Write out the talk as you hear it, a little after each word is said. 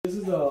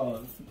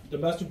the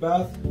master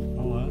bath.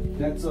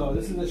 That's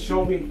this is a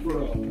shelving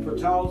for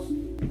towels.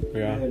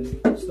 Yeah.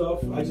 And stuff.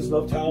 I just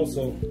love towels.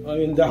 So I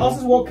mean, the house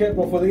is well kept,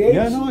 but for the age.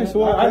 Yeah, no, it's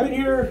well kept. I've been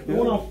here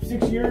going on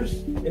 6 years,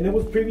 and it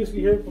was previously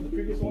here for the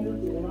previous owner.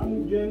 So when I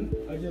moved in,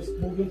 I just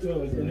moved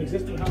into an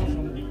existing house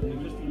on an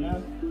existing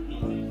land,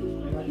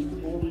 and I just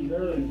go over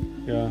there.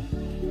 And yeah.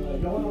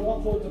 If I want to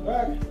walk towards the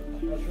back,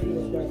 I'll show you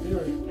what's back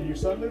there. And your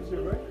son lives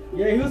here, right?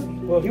 Yeah,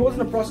 he was in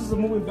the process of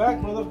moving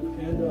back, brother,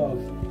 and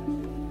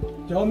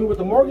to help me with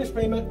the mortgage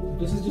payment.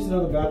 This is just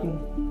another bathroom,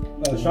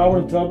 shower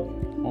and tub.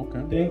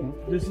 Okay. Thing.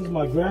 This is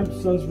my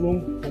grandson's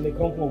room when they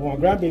come, or my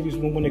grandbaby's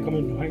room when they come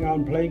and hang out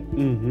and play.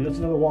 That's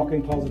another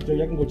walk-in closet there.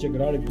 You can go check it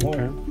out if you want.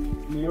 Okay.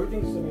 I mean,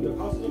 everything's. I mean, the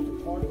house is up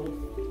to par, bro.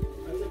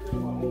 I take care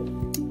of my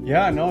home.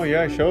 Yeah, no,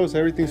 yeah, it shows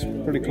everything's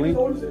pretty clean.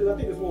 I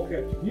think it's well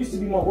kept. It used to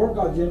be my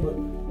workout gym,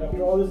 but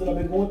after all this that I've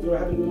been going through, I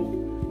haven't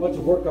done a bunch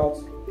of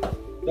workouts.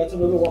 That's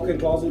another walk-in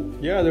closet.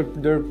 Yeah,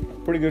 they're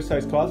pretty good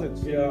sized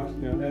closets. Yeah.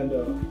 And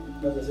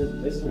like I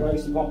said, this is where I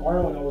used to pump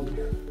iron when I was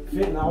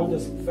fit, and I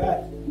was just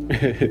fat.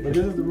 But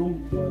this is the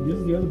room. This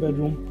is the other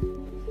bedroom.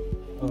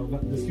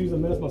 Excuse the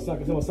mess, my son.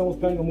 Because my son was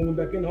planning on moving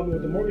back in, helping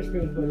with the mortgage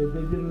payment, but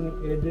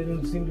it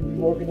didn't seem to be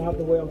working out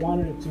the way I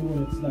wanted it to.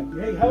 And it's like,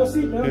 hey, have a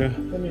seat, man. Yeah.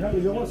 I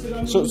mean, you want to sit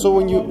down? So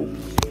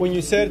when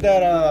you said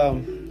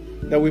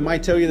that we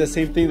might tell you the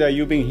same thing that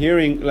you've been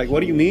hearing, like, what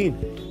do you mean?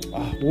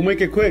 We'll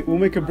make it quick. We'll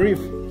make it brief.